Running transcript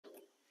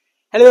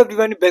Hello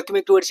everyone, welcome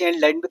back to our channel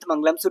Learn with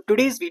Mangalam. So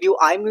today's video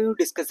I'm going to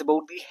discuss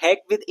about the hack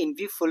with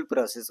Infy full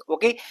process.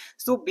 Okay,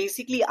 so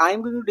basically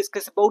I'm going to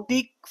discuss about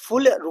the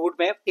full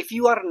roadmap. If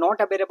you are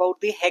not aware about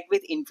the hack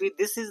with Infy,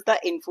 this is the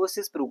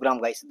Infosys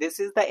program, guys.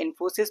 This is the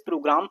Infosys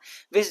program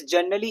which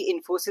generally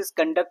Infosys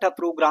conduct a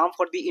program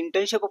for the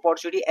internship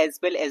opportunity as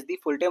well as the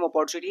full-time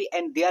opportunity,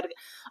 and they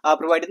are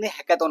providing the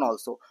hackathon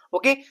also.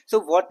 Okay,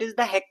 so what is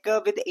the hack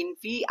with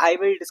Infy? I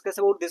will discuss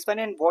about this one,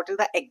 and what is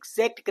the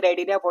exact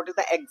criteria, what is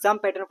the exam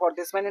pattern for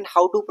this one, and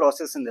how to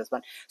process in this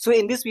one. So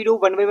in this video,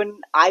 one by one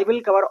I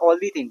will cover all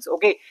the things.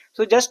 Okay,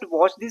 so just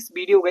watch this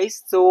video,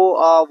 guys.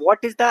 So what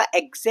is the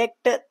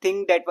exact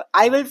thing that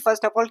I will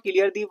first of all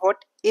clear the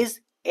what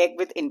is hack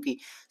with Infy.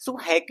 So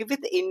hack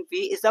with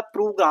Infy is a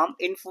program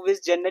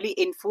which generally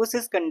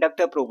Infosys conduct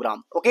a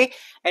program. Okay,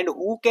 and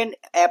who can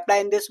apply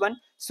in this one?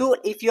 So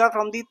if you are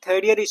from the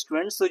third year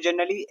students, so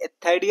generally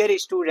third year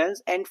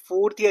students and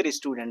fourth year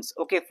students,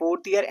 okay,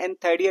 fourth year and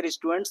third year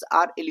students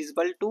are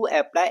eligible to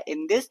apply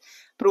in this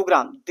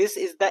program. This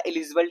is the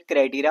eligible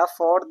criteria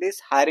for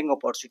this hiring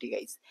opportunity,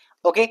 guys.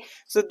 Okay,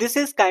 so this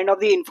is kind of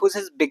the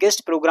Infosys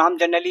biggest program.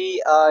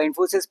 Generally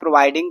Infosys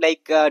providing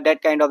like that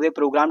kind of a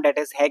program that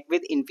is hack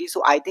with Infy.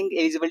 So I think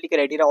eligibility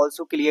criteria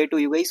also clear to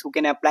you guys who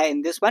can apply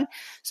in this one.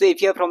 So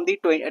if you are from the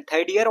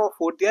third year or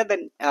fourth year,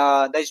 then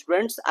the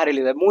students are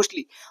eligible.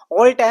 Mostly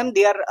all time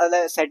they are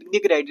setting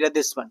the criteria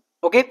this one.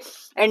 Okay,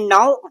 and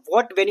now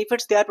what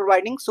benefits they are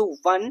providing? So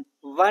one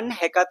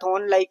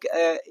hackathon, like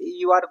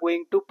you are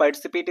going to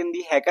participate in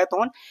the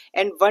hackathon,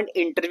 and one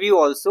interview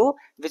also,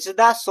 which is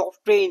the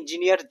software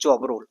engineer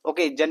job role.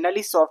 Okay,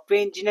 generally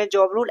software engineer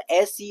job role,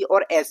 SE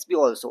or SP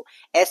also.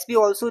 SP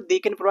also they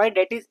can provide,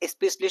 that is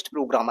specialist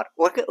programmer.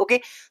 Okay,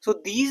 okay,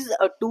 so these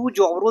two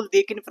job roles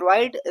they can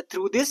provide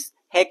through this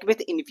hack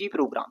with Infy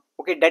program.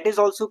 Okay, that is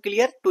also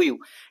clear to you.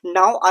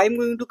 Now I'm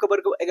going to cover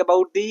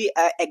about the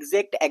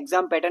exact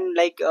exam pattern,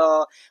 like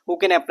who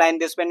can apply in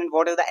this one and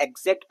what is the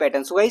exact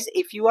pattern. So guys,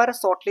 if you are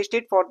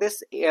shortlisted for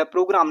this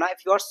program now,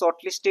 if you are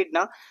shortlisted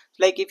now,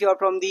 like if you are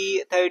from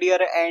the third year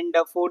and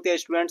fourth year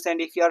students, and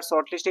if you are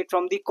shortlisted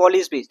from the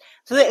college base,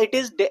 so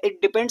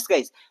it depends,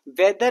 guys,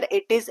 whether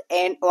it is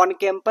an on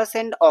campus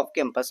and off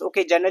campus.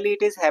 Okay, generally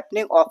it is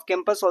happening off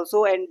campus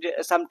also, and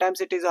sometimes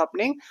it is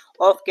happening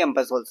off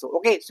campus also.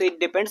 Okay, so it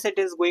depends, it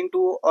is going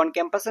to on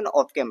campus and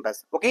off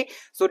campus. Okay,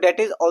 so that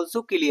is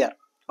also clear.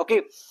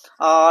 Okay,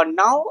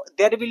 now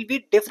there will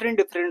be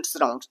different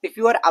rounds. If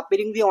you are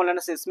appearing the online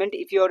assessment,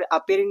 if you are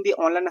appearing the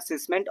online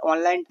assessment,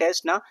 online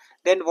test now,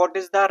 then what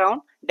is the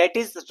round? That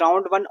is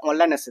round one,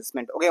 online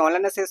assessment. Okay,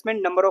 online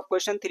assessment, number of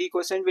question, 3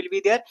 questions will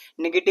be there,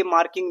 negative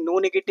marking, no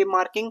negative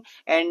marking,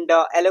 and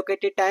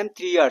allocated time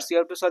 3 hours. You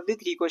have to solve the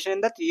 3 question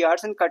in the 3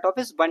 hours, and cutoff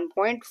is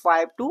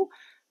 1.5 to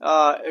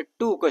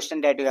 2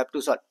 question that you have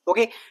to solve.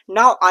 Okay,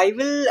 now I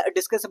will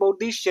discuss about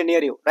the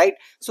scenario, right?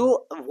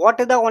 So what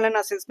is the online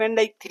assessment?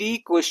 Like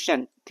three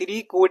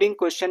coding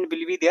question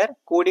will be there,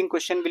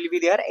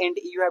 and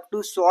you have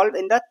to solve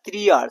in the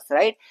 3 hours,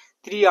 right?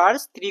 3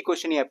 hours, 3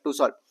 question you have to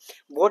solve.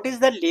 What is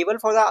the level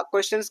for the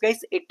questions, guys?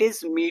 It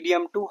is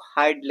medium to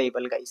high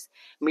level, guys.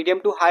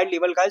 Medium to high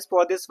level, guys.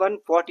 For this one,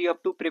 what you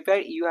have to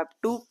prepare, you have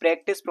to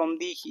practice from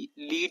the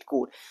lead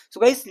code. So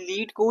guys,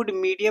 lead code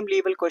medium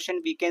level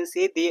question, we can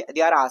say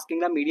they are asking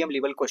the medium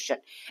level question.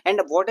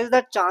 And what is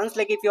the chance,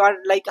 like if you are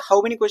like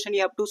how many question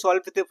you have to solve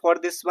with for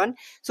this one?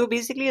 So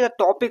basically the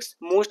topics,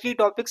 mostly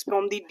topics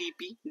from the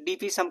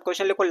DP some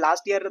question. Like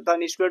last year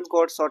the students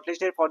got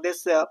shortlisted for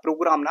this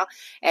program now,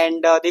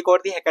 and they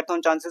got the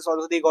hackathon chances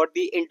also, they got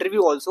the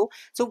interview also.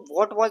 So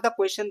what was the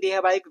question? They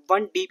have like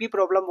one DP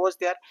problem was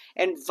there,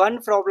 and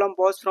one problem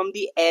was from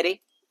the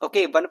array.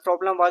 Okay, one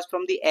problem was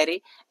from the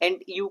array,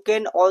 and you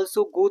can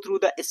also go through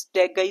the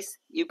stack, guys.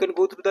 You can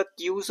go through the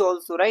queues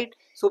also, right?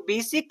 So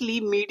basically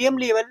medium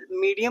level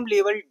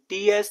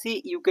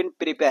DSE you can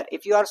prepare.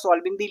 If you are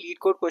solving the lead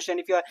code question,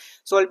 if you are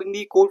solving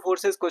the code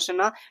forces question,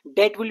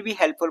 that will be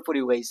helpful for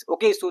you guys.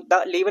 Okay, so the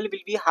level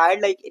will be high,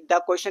 like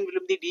the question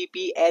will be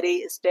DP,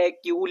 array, stack,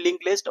 queue,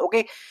 linked list.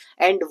 Okay,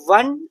 and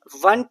one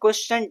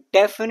question,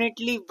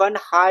 definitely one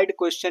hard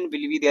question will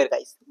be there,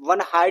 guys. One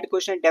hard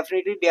question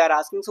definitely they are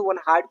asking, so one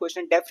hard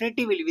question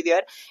definitely will be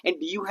there, and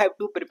you have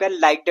to prepare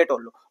like that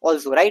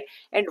also, right?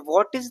 And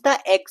what is the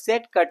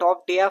exact cutoff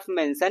they have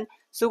mentioned?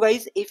 So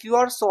guys, if you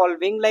are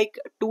solving like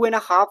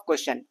 2.5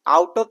 question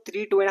out of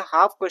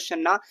 2.5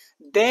 question now,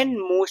 then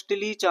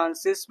mostly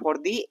chances for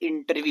the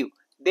interview,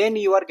 then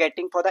you are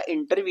getting for the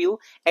interview,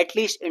 at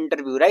least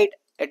interview, right?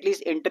 At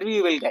least interview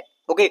you will get.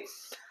 Okay,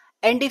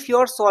 and if you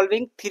are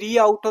solving 3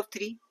 out of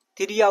 3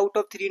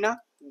 now,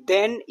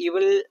 then you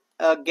will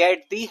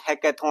get the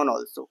hackathon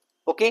also.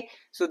 Okay,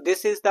 so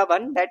this is the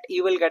one that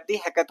you will get the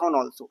hackathon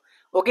also.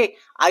 Okay,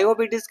 I hope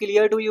it is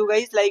clear to you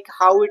guys, like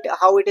how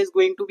it is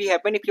going to be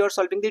happen. If you are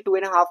solving the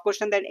 2.5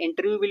 question, then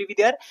interview will be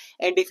there,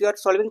 and if you are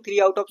solving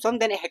 3 out of some,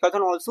 then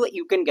hackathon also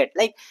you can get.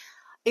 Like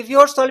if you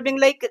are solving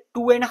like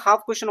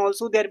 2.5 question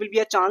also, there will be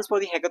a chance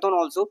for the hackathon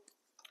also,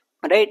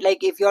 right?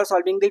 Like if you are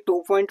solving the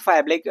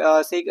 2.5,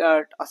 like say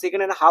a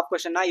second and a half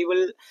question now, you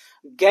will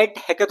get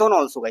hackathon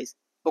also, guys.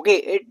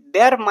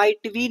 There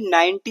might be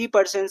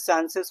 90%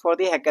 chances for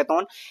the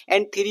hackathon,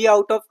 and 3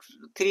 out of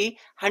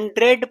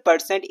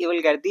 300% you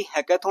will get the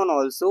hackathon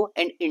also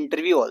and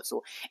interview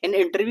also. In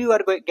interview you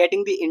are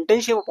getting the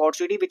internship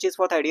opportunity, which is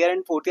for third year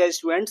and fourth year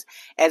students,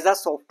 as a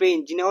software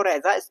engineer or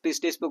as a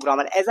specialist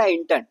programmer, as a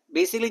intern.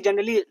 Basically,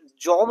 generally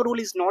job role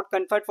is not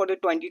conferred for the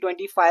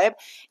 2025.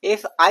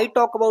 If I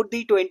talk about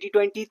the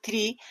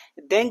 2023,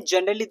 then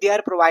generally they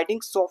are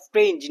providing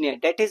software engineer,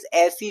 that is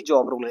SE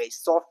job role guys,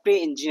 software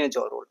engineer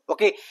job role.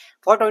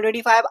 For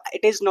 2025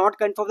 it is not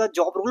confirmed the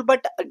job role,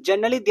 but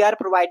generally they are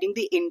providing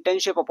the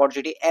internship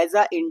opportunity. As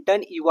a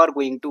intern you are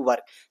going to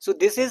work, so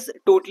this is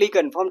totally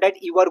confirmed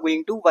that you are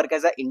going to work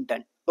as an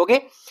intern.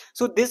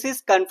 So this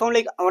is confirmed,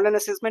 like online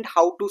assessment,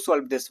 how to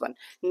solve this one.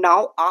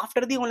 Now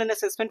after the online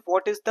assessment,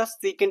 what is the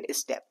second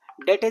step?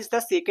 That is the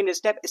second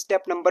step,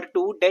 step number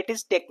 2, that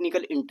is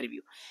technical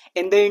interview.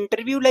 In the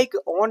interview, like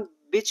on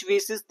which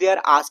basis they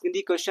are asking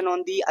the question,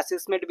 on the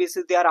assessment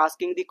basis they are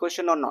asking the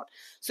question or not.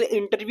 So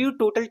interview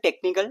total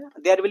technical,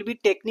 there will be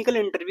technical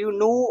interview,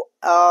 no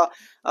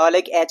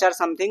like HR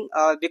something,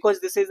 because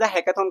this is a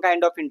hackathon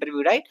kind of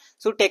interview, right?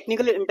 So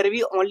technical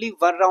interview, only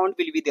one round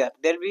will be there,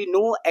 there will be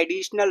no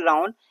additional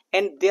round.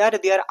 And there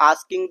they are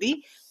asking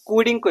the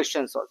coding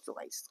questions also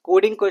guys,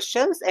 coding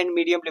questions and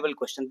medium level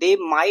question. They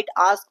might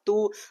ask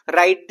to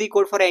write the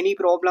code for any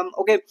problem.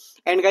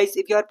 And guys,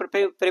 if you are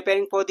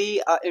preparing for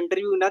the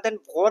interview now, then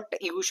what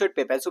you should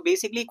prepare? So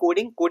basically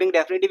coding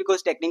definitely,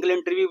 because technical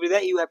interview with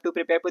that you have to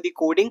prepare for the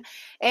coding.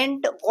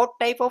 And what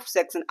type of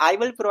section, I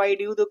will provide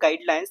you the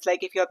guidelines,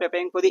 like if you are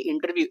preparing for the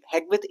interview,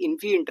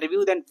 HackwithInfy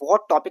interview, then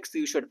what topics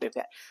you should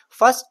prepare.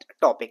 First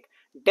topic,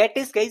 that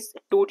is guys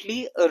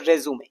totally a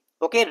resume.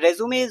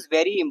 Resume is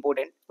very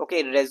important.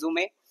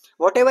 Resume,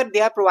 whatever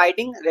they are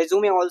providing,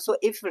 resume also.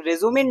 If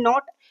resume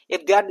not,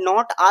 if they are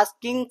not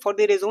asking for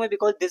the resume,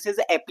 because this is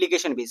a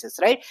application basis,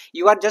 right?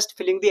 You are just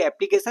filling the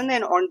application,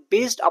 and on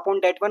based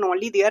upon that one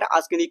only they are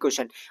asking the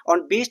question.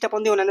 On based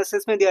upon the online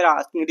assessment they are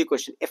asking the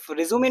question. If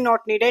resume not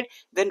needed,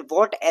 then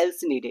what else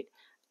needed?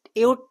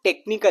 Your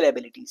technical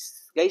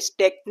abilities guys,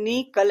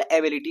 technical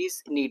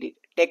abilities needed.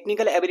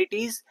 Technical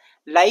abilities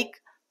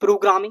like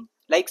programming,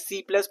 like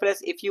C++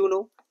 if you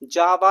know,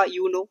 Java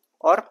you know,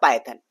 or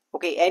Python.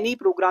 Any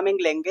programming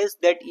language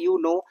that you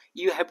know,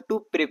 you have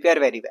to prepare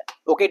very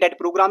well. That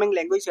programming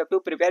language you have to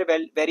prepare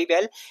very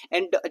well.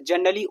 And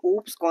generally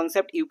oops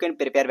concept you can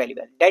prepare very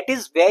well. That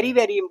is very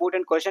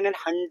important question, and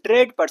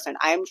 100%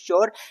 I am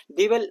sure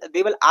they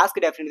will ask.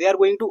 Definitely they are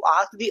going to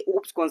ask the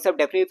oops concept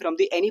definitely from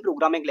the any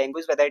programming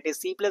language, whether it is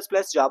C++,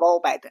 Java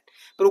or Python.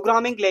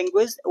 Programming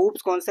language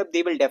oops concept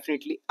they will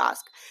definitely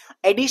ask.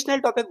 Additional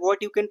topic what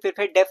you can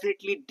prepare,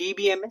 definitely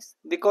DBMS,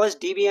 because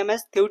DBMS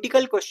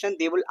theoretical question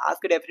they will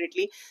ask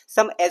definitely.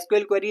 Some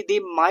SQL query they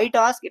might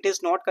ask, it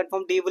is not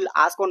confirmed they will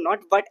ask or not,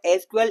 but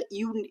SQL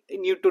you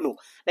need to know.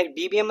 Like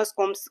DBMS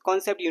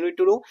concept you need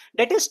to know.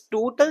 That is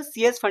total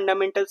CS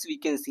fundamentals we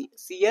can see.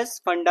 CS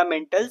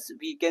fundamentals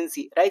we can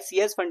see, right?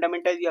 CS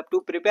fundamentals you have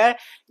to prepare.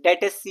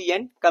 That is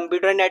CN,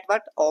 computer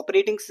network,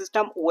 operating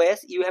system,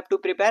 OS you have to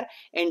prepare,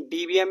 and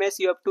DBMS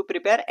you have to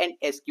prepare, and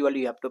SQL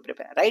you have to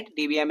prepare, right?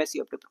 DBMS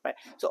you have to prepare.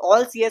 So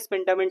all CS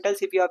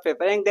fundamentals if you are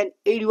preparing, then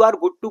you are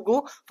good to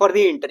go for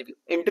the interview.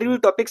 Interview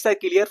topics are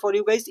clear for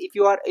you guys. If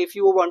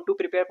you want to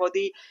prepare for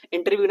the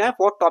interview now,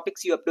 what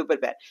topics you have to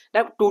prepare.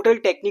 Now total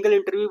technical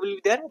interview will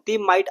be there. They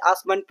might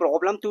ask one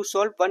problem to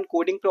solve, one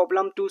coding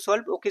problem to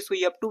solve. So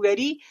you have to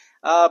very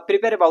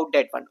prepare about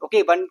that one.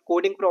 One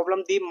coding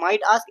problem they might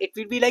ask, it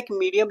will be like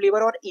medium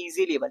level or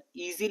easy level.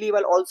 Easy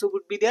level also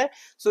would be there,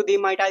 so they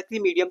might ask the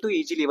medium to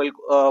easy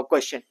level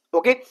question.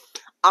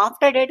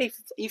 After that,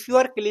 if you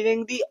are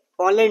clearing the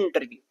online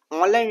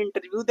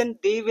interview, then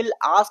they will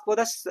ask for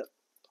the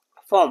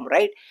form,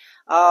 right?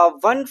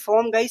 One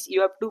form guys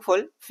you have to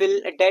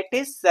fill, that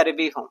is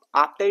survey form.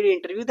 After the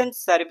interview, then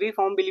survey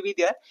form will be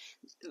there,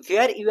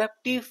 where you have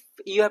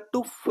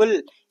to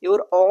fill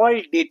your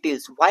all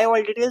details. Why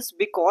all details?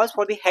 Because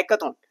for the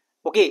hackathon.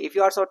 If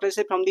you are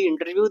shortlisted from the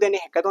interview, then a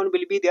hackathon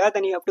will be there,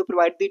 then you have to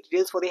provide the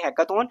details for the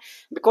hackathon,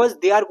 because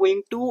they are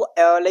going to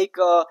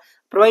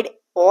provide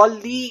all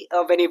the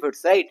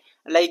benefits, right?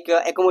 Like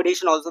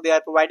accommodation also they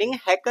are providing.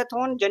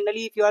 Hackathon,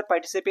 generally if you are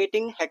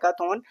participating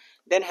hackathon,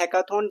 then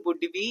hackathon would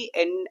be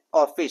in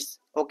office.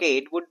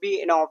 It would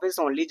be in office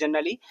only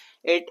generally.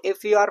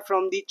 If you are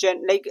from the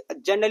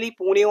generally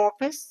Pune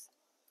office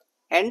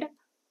and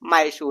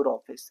Mysore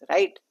office,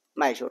 right?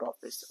 Mysore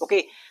office.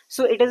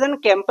 So it is on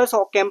campus,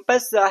 or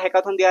campus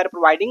hackathon they are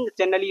providing.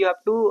 Generally you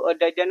have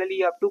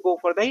to go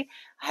for the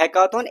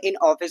hackathon in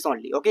office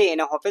only.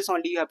 In office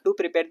only you have to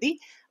prepare the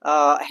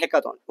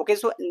hackathon.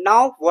 So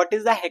now what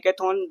is the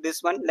hackathon?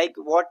 This one, like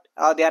what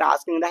they are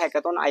asking in the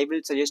hackathon, I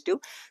will suggest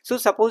you. So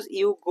suppose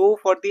you go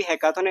for the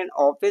hackathon in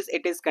office,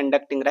 it is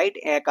conducting, right?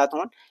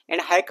 Hackathon. And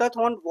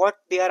hackathon, what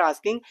they are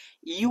asking,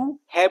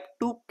 you have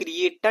to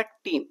create a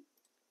team.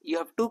 You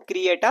have to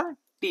create a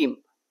team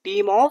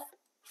of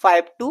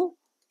 5 to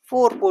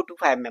 4 to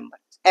 5 members.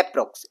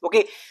 approx.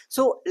 Okay,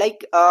 so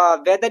like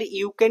whether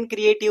you can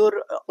create your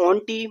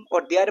own team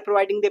or they are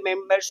providing the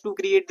members to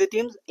create the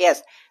teams.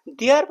 Yes,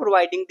 they are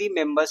providing the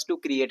members to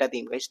create a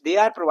team, guys. They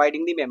are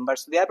providing the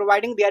members, they are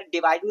providing, they are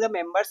dividing the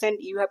members, and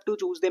you have to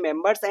choose the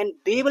members, and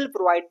they will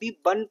provide the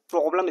one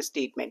problem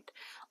statement.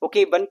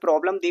 Okay, one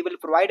problem they will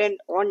provide, and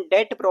on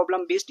that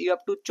problem based you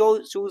have to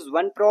choose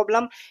one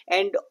problem,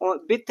 and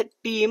with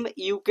team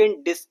you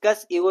can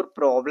discuss your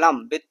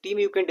problem, with team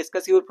you can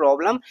discuss your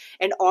problem,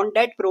 and on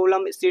that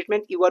problem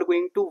statement you are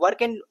going to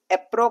work, and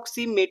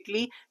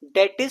approximately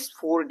that is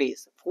 4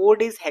 days, 4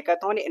 days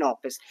hackathon in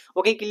office.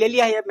 Okay,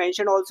 clearly I have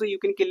mentioned also, you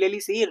can clearly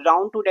see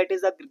round 2, that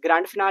is the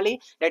grand finale,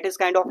 that is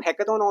kind of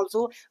hackathon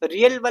also.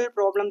 Real world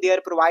problem they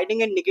are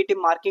providing, and negative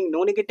marking,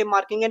 no negative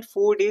marking, and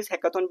 4 days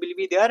hackathon will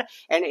be there,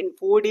 and in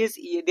 4 days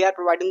they are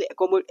providing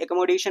the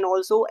accommodation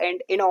also,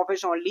 and in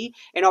office only,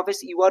 in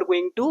office you are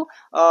going to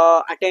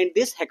attend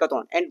this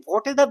hackathon. And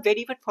what is the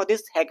benefit for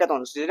this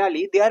hackathons?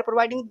 Generally they are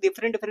providing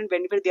different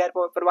benefits. They are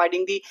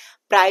providing the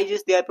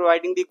prizes, they are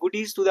providing the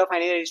goodies to the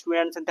final year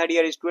students and third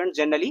year students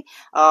generally,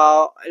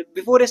 uh,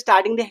 before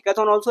starting the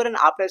hackathon also, and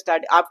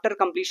after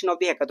completion of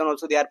the hackathon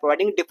also, they are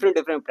providing different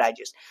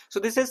prizes. So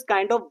this is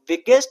kind of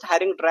biggest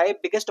hiring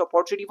drive, biggest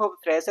opportunity for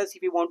freshers.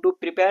 If you want to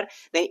prepare,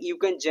 then you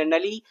can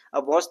generally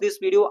watch this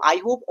video. I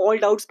hope all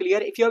doubts clear.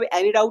 If you have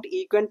any doubt,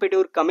 you can put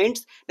your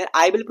comments, then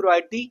I will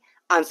provide the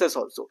answers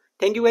also.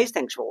 Thank you guys,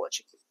 thanks for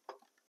watching.